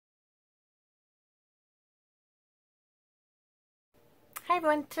Hi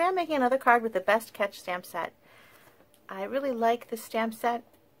everyone, today I'm making another card with the Best Catch stamp set. I really like the stamp set.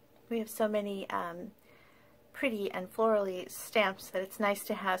 We have so many pretty and florally stamps that it's nice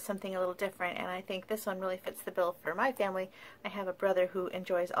to have something a little different, and I think this one really fits the bill for my family. I have a brother who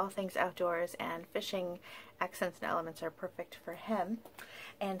enjoys all things outdoors, and fishing accents and elements are perfect for him.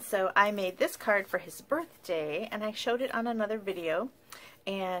 And so I made this card for his birthday, and I showed it on another video,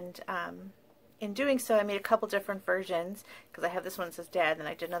 and in doing so, I made a couple different versions, because I have this one that says Dad, and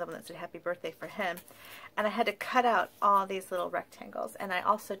I did another one that said Happy Birthday for him. And I had to cut out all these little rectangles. And I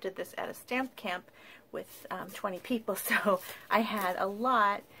also did this at a stamp camp with 20 people, so I had a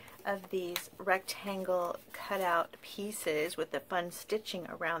lot of these rectangle cutout pieces with the fun stitching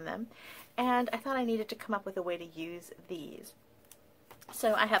around them. And I thought I needed to come up with a way to use these.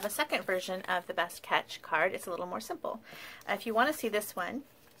 So I have a second version of the Best Catch card. It's a little more simple. If you want to see this one,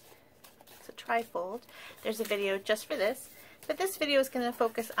 it's a trifold. There's a video just for this, but this video is going to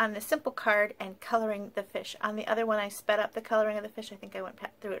focus on the simple card and coloring the fish. On the other one, I sped up the coloring of the fish. I think I went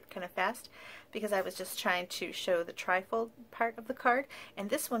through it kind of fast because I was just trying to show the trifold part of the card,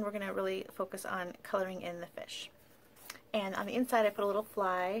 and this one we're going to really focus on coloring in the fish. And on the inside I put a little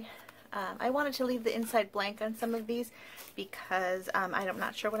fly. I wanted to leave the inside blank on some of these because I'm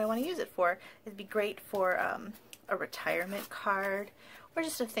not sure what I want to use it for. It'd be great for a retirement card, or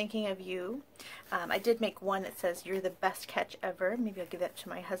just a thinking of you. I did make one that says, "You're the best catch ever." Maybe I'll give that to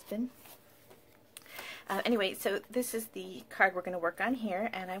my husband. Anyway, so this is the card we're going to work on here,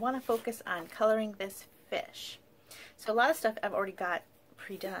 and I want to focus on coloring this fish. So a lot of stuff I've already got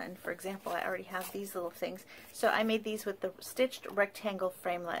pre-done. For example, I already have these little things. So I made these with the stitched rectangle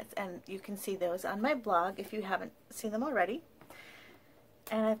framelets, and you can see those on my blog if you haven't seen them already.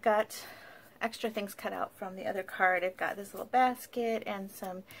 And I've got extra things cut out from the other card. I've got this little basket and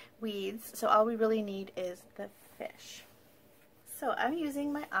some weeds, so all we really need is the fish. So I'm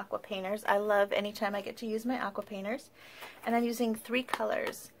using my aqua painters. I love anytime I get to use my aqua painters, and I'm using 3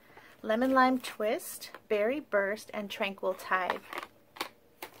 colors: Lemon Lime Twist, Berry Burst, and Tranquil Tide.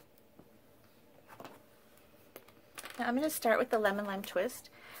 Now I'm going to start with the Lemon Lime Twist.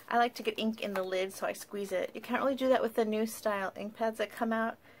 I like to get ink in the lid, so I squeeze it. You can't really do that with the new style ink pads that come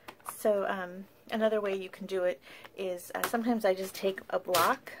out. So another way you can do it is sometimes I just take a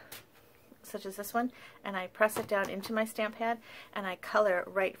block, such as this one, and I press it down into my stamp pad and I color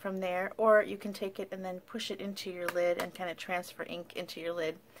right from there, or you can take it and then push it into your lid and kind of transfer ink into your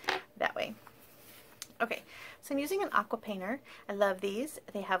lid that way. Okay, so I'm using an aqua painter. I love these.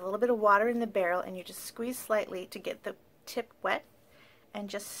 They have a little bit of water in the barrel, and you just squeeze slightly to get the tip wet and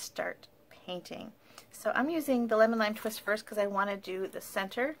just start painting. So I'm using the Lemon Lime Twist first because I want to do the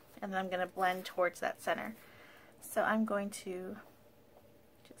center, and then I'm going to blend towards that center. So I'm going to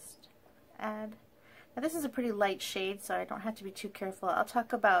just add. Now this is a pretty light shade, so I don't have to be too careful. I'll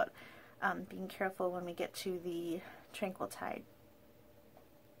talk about being careful when we get to the Tranquil Tide.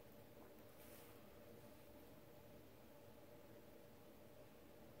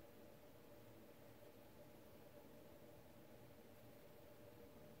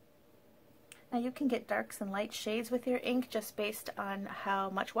 Now you can get darks and light shades with your ink just based on how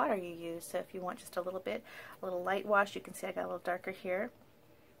much water you use. So if you want just a little bit, a little light wash, you can see I got a little darker here.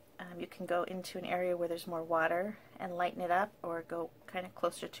 You can go into an area where there's more water and lighten it up, or go kind of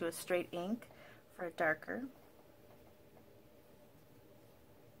closer to a straight ink for a darker.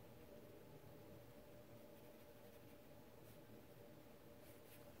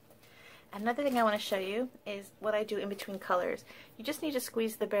 Another thing I want to show you is what I do in between colors. You just need to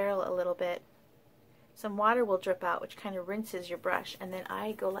squeeze the barrel a little bit. Some water will drip out, which kind of rinses your brush, and then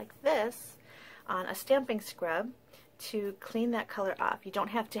I go like this on a stamping scrub to clean that color off. You don't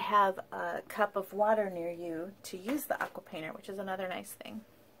have to have a cup of water near you to use the aqua painter, which is another nice thing.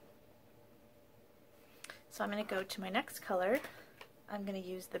 So I'm going to go to my next color. I'm going to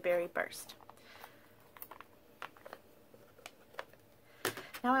use the Berry Burst.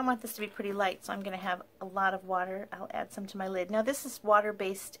 Now I want this to be pretty light, so I'm going to have a lot of water. I'll add some to my lid. Now this is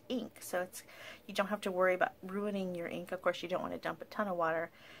water-based ink, so you don't have to worry about ruining your ink. Of course, you don't want to dump a ton of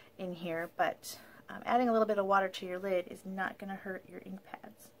water in here, but adding a little bit of water to your lid is not going to hurt your ink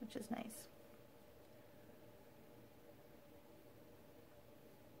pads, which is nice.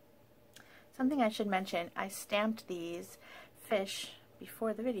 Something I should mention, I stamped these fish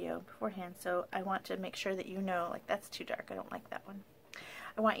before the video, beforehand, so I want to make sure that you know, like, that's too dark. I don't like that one.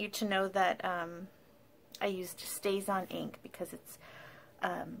 I want you to know that I used Stays On ink because it's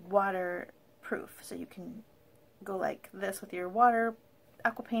waterproof, so you can go like this with your water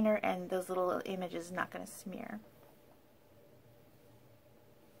aqua painter and those little images not going to smear.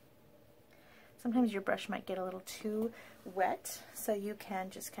 Sometimes your brush might get a little too wet, so you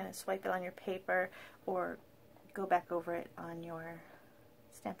can just kind of swipe it on your paper or go back over it on your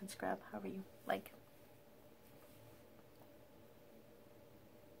Stampin' Scrub, however you like.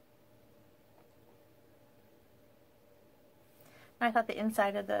 I thought the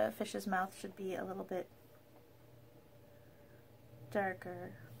inside of the fish's mouth should be a little bit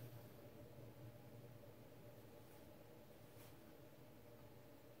darker.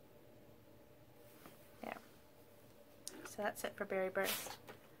 There. So that's it for Berry Burst.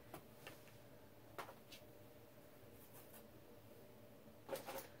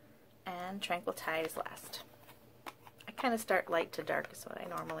 And Tranquil Tide is last. I kind of start light to dark is what I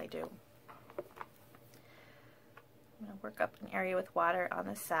normally do. I'm going to work up an area with water on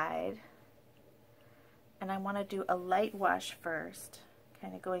the side, and I want to do a light wash first,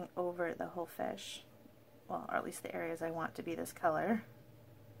 kind of going over the whole fish, well, or at least the areas I want to be this color.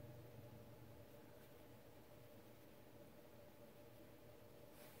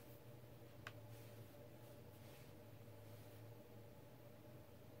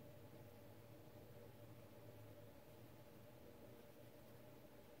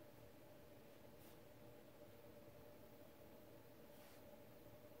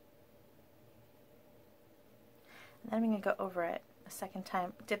 And then I'm going to go over it a second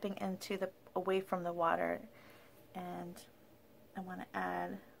time, dipping into the away from the water, and I want to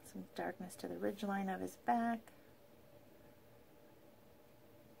add some darkness to the ridgeline of his back.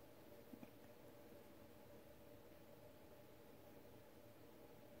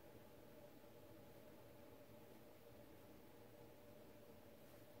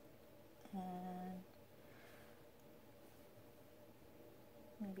 And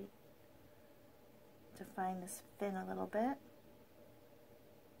maybe define this fin a little bit.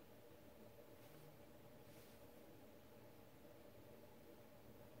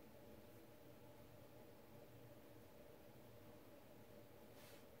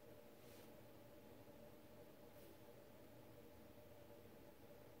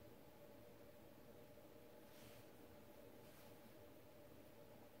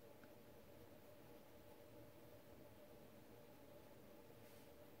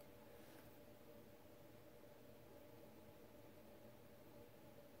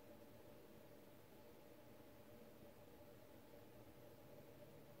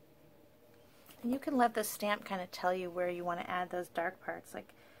 And you can let the stamp kind of tell you where you want to add those dark parts.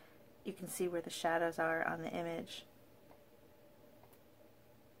 Like, you can see where the shadows are on the image,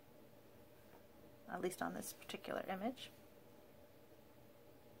 at least on this particular image.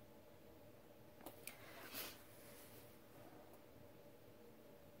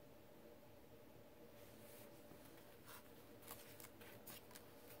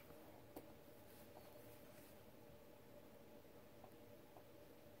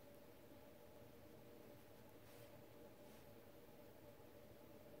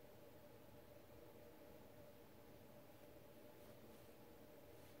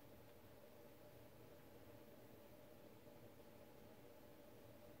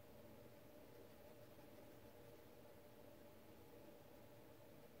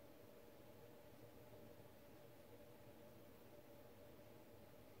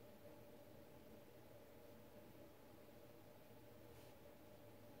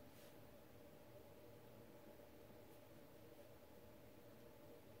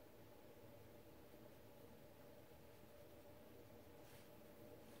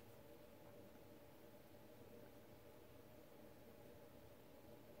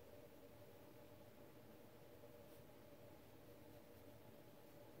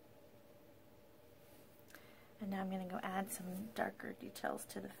 And now I'm going to go add some darker details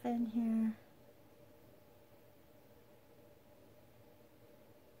to the fin here.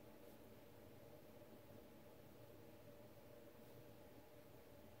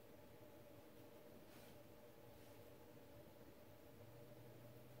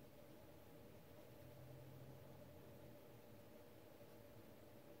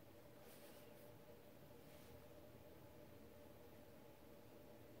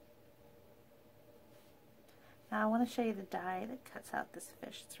 Now I want to show you the die that cuts out this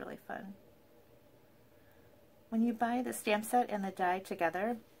fish. It's really fun. When you buy the stamp set and the die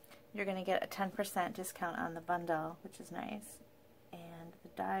together, you're going to get a 10% discount on the bundle, which is nice. And the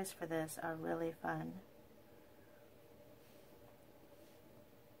dies for this are really fun.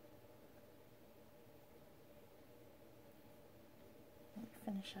 Let me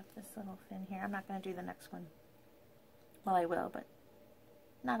finish up this little fin here. I'm not going to do the next one. Well, I will, but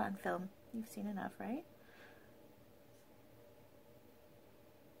not on film. You've seen enough, right?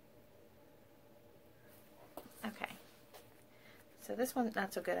 So this one's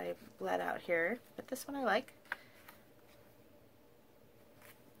not so good, I bled out here, but this one I like.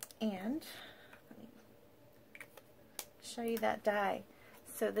 And let me show you that die.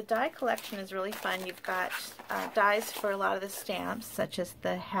 So the die collection is really fun. You've got dies for a lot of the stamps, such as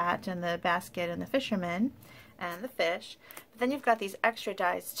the hat and the basket and the fisherman and the fish. But then you've got these extra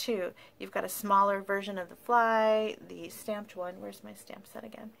dies too. You've got a smaller version of the fly, the stamped one. Where's my stamp set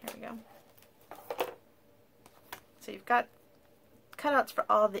again? Here we go. So you've got cutouts for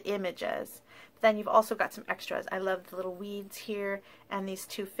all the images. But then you've also got some extras. I love the little weeds here and these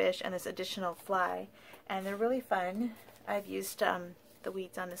two fish and this additional fly. And they're really fun. I've used the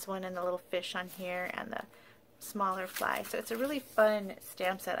weeds on this one and the little fish on here and the smaller fly. So it's a really fun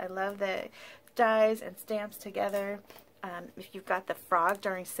stamp set. I love the dies and stamps together. If you've got the frog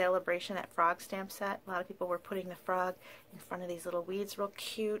during Celebration, that frog stamp set, a lot of people were putting the frog in front of these little weeds, real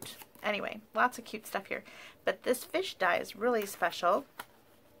cute. Anyway, lots of cute stuff here. But this fish die is really special.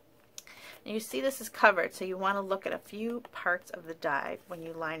 And you see this is covered, so you want to look at a few parts of the die when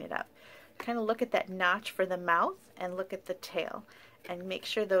you line it up. Kind of look at that notch for the mouth and look at the tail and make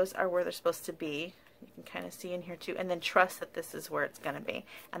sure those are where they're supposed to be. You can kind of see in here too, and then trust that this is where it's going to be.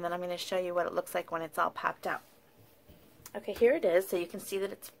 And then I'm going to show you what it looks like when it's all popped out. Okay, here it is, so you can see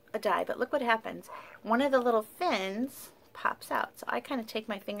that it's a die, but look what happens. One of the little fins pops out. So I kind of take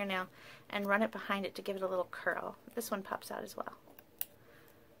my fingernail and run it behind it to give it a little curl. This one pops out as well.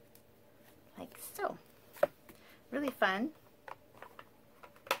 Like so. Really fun.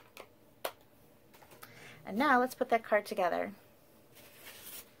 And now let's put that card together.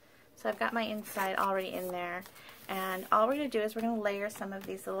 So I've got my inside already in there, and all we're going to do is we're going to layer some of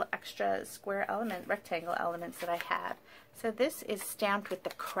these little extra square rectangle elements that I have. So this is stamped with the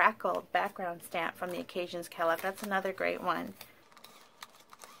Crackle background stamp from the Occasions catalog. That's another great one.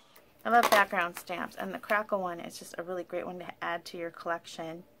 I love background stamps, and the Crackle one is just a really great one to add to your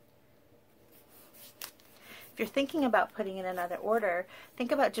collection. If you're thinking about putting in another order,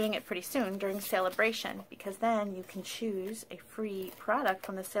 think about doing it pretty soon during Celebration, because then you can choose a free product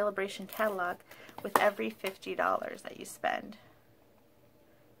from the Celebration catalog with every $50 that you spend.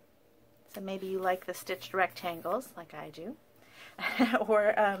 So maybe you like the stitched rectangles, like I do,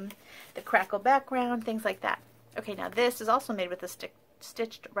 or the Crackle background, things like that. Okay, now this is also made with a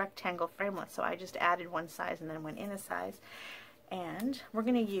stitched rectangle framelit, so I just added one size and then went in a size. And we're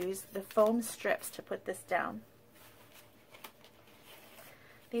going to use the foam strips to put this down.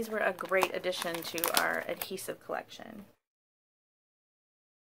 These were a great addition to our adhesive collection.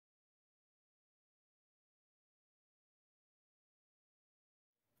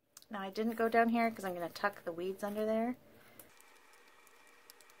 Now I didn't go down here because I'm going to tuck the weeds under there.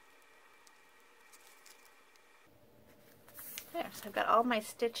 There, so I've got all my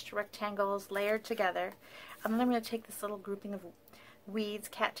stitched rectangles layered together. And then I'm going to take this little grouping of weeds,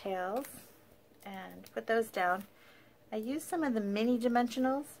 cattails, and put those down. I used some of the mini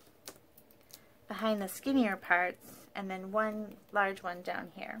dimensionals behind the skinnier parts, and then one large one down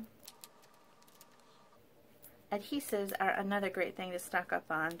here. Adhesives are another great thing to stock up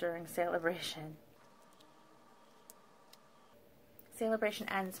on during Celebration. Celebration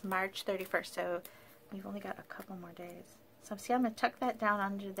ends March 31st, so we've only got a couple more days. So see, I'm going to tuck that down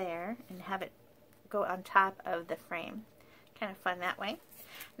under there and have it go on top of the frame. Kind of fun that way.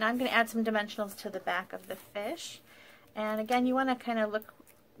 Now I'm going to add some dimensionals to the back of the fish. And again, you want to kind of look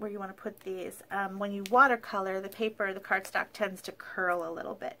where you want to put these. When you watercolor, the paper, the cardstock tends to curl a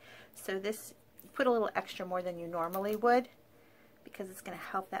little bit. So this, you put a little extra more than you normally would, because it's going to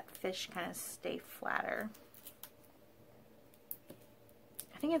help that fish kind of stay flatter.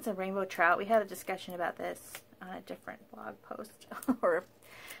 I think it's a rainbow trout. We had a discussion about this on a different blog post or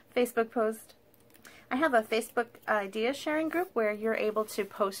Facebook post. I have a Facebook idea sharing group where you're able to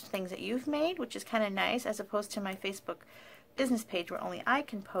post things that you've made, which is kind of nice, as opposed to my Facebook business page where only I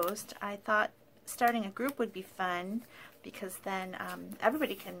can post. I thought starting a group would be fun, because then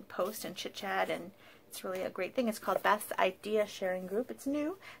everybody can post and chit chat, and it's really a great thing. It's called Beth's Idea Sharing Group. It's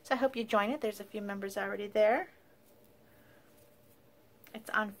new, so I hope you join it. There's a few members already there. It's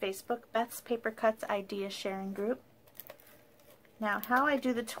on Facebook, Beth's Paper Cuts Idea Sharing Group. Now, how I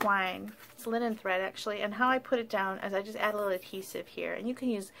do the twine, it's linen thread actually, and how I put it down is I just add a little adhesive here. And you can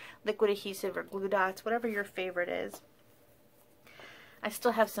use liquid adhesive or glue dots, whatever your favorite is. I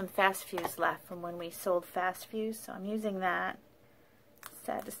still have some Fast Fuse left from when we sold Fast Fuse, so I'm using that.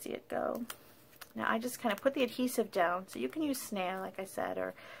 Sad to see it go. Now I just kind of put the adhesive down, so you can use snail, like I said,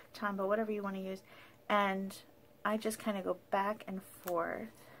 or Tombow, whatever you want to use. And I just kind of go back and forth.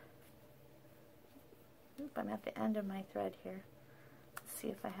 Oop, I'm at the end of my thread here. Let's see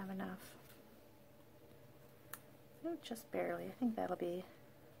if I have enough. Oh, just barely. I think that'll be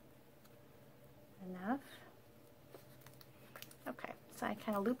enough. Okay, so I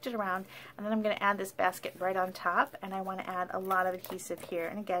kind of looped it around, and then I'm going to add this basket right on top, and I want to add a lot of adhesive here.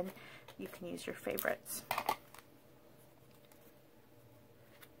 And again, you can use your favorites.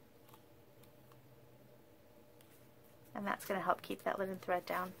 And that's going to help keep that linen thread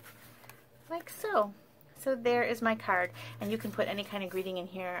down, like so. So there is my card, and you can put any kind of greeting in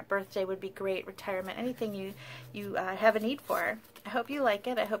here. Birthday would be great, retirement, anything you have a need for. I hope you like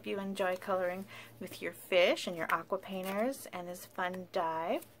it. I hope you enjoy coloring with your fish and your aqua painters and this fun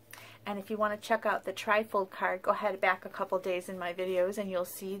die. And if you want to check out the trifold card, go ahead back a couple days in my videos and you'll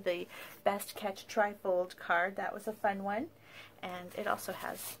see the Best Catch trifold card. That was a fun one. And it also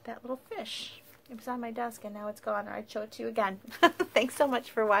has that little fish. It was on my desk and now it's gone. I'd show it to you again. Thanks so much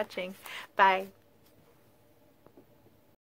for watching. Bye.